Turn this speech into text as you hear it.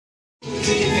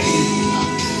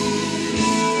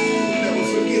Never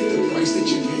forget the price that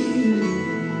you paid.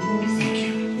 Thank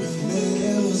you. With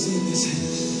nails in his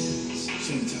hands,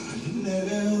 sometimes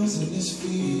nails in his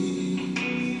feet,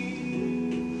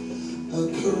 a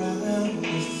crown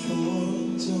of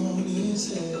thorns on his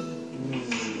head,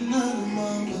 not a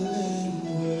mumbling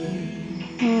word,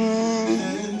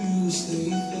 and you stay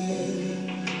there,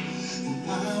 and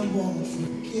I won't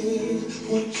forget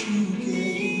what you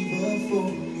gave up for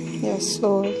me. Yes,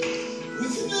 Lord.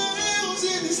 With nails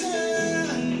in his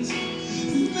hands,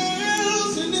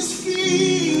 nails in his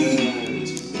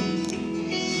feet,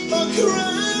 a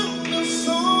crown of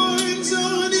thorns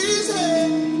on his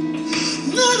head,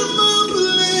 not a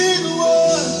mumbling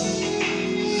word,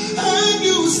 and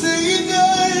you stay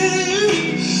there,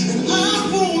 and I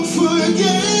won't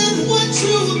forget what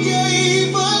you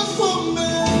gave up for me.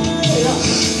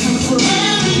 And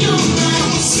forever you're my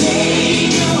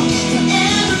Savior,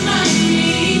 forever my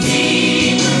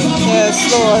Redeemer. Yes,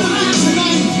 Lord.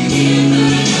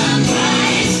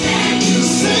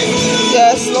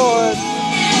 Yes, Lord.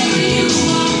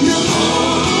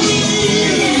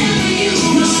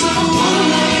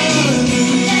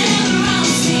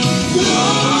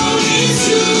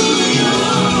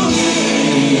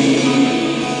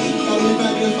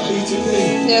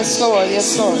 Yes, Lord.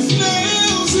 Yes, Lord.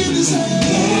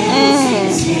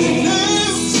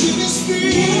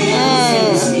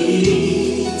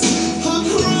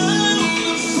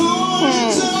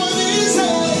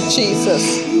 Jesus.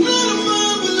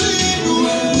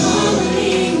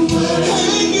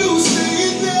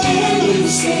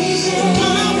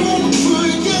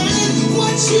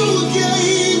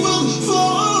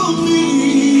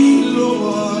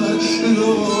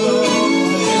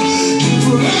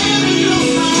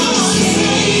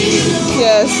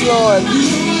 Yes, Lord.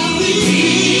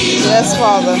 Yes,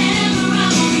 Father.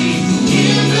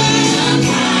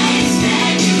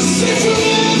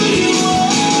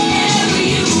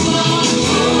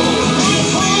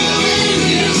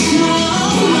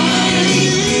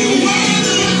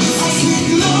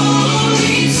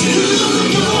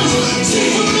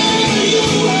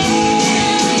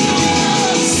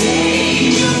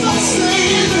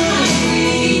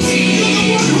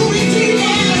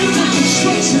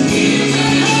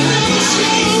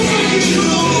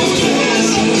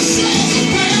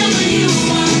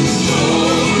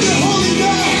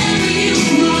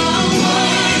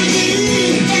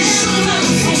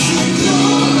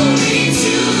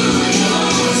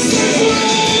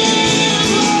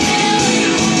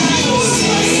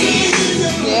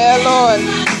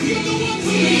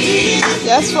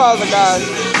 Yes, Father God.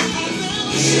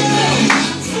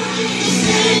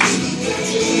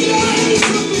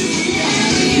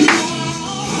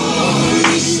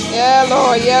 Yeah,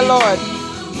 Lord. Yeah, Lord.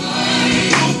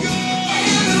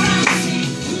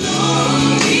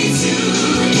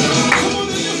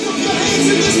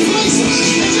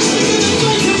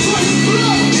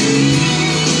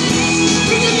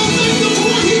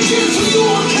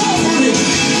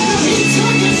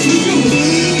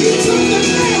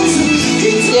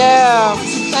 Yeah.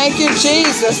 Thank you,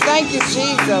 Jesus. Thank you,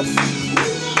 Jesus.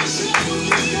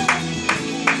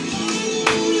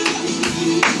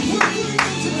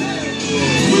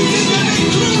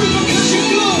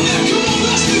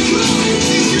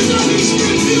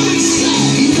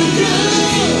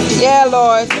 Yeah,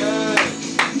 Lord.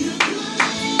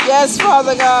 Yes,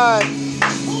 Father God.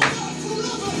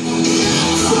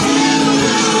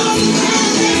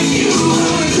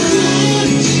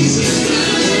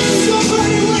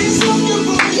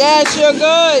 Yes, you're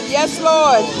good. Yes,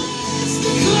 Lord.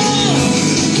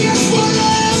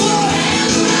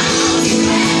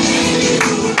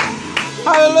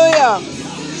 Hallelujah.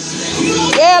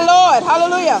 Yeah, Lord.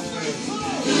 Hallelujah.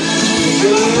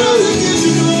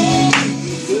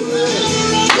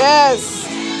 Yes.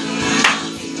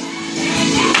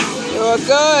 You're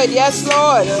good. Yes,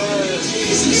 Lord.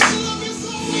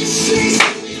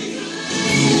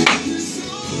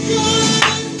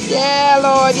 Yeah,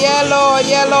 Lord. Yeah, Lord.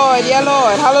 Yeah, Lord. Yeah,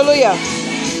 Lord. Hallelujah.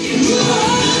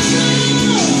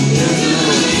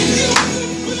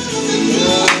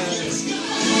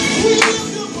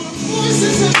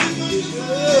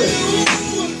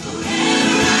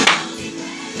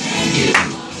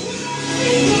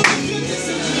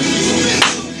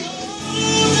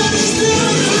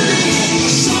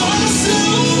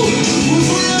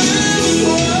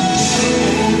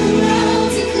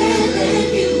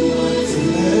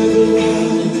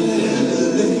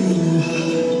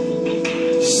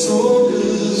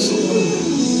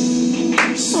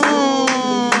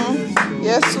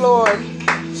 Yes, Lord.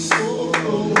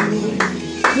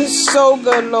 You're so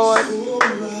good, Lord.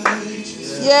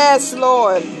 Yes,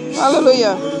 Lord.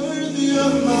 Hallelujah.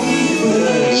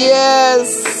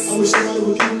 Yes.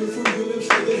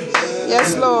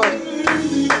 Yes, Lord.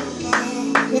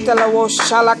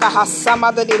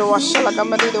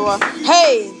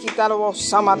 Hey,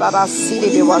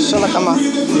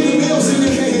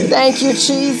 thank you,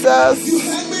 Jesus.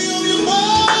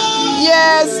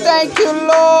 Yes, thank you,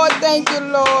 Lord. Thank you,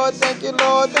 Lord. Thank you,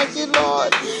 Lord. Thank you,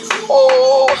 Lord.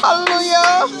 Oh,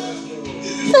 hallelujah.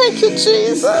 Thank you,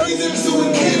 Jesus.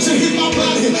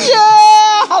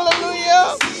 Yeah,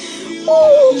 hallelujah.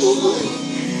 Oh.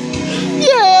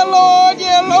 Yeah, Lord.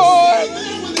 Yeah, Lord.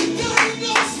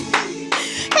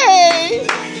 Hey.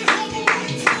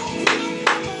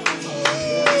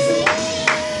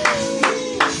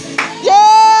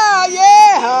 Yeah,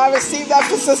 yeah. I received that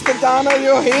for Sister Donna.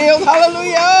 You're healed.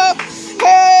 Hallelujah.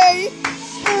 Hey.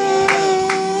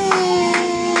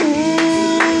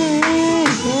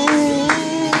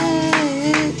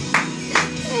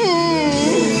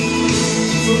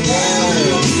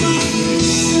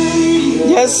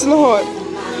 Yes, Lord.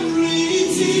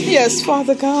 Yes,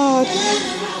 Father God.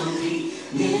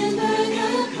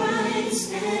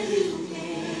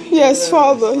 Yes,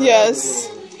 Father.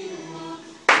 Yes.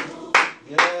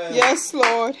 Yes,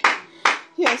 Lord.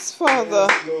 Yes, Father.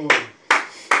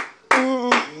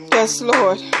 Yes,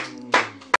 Lord.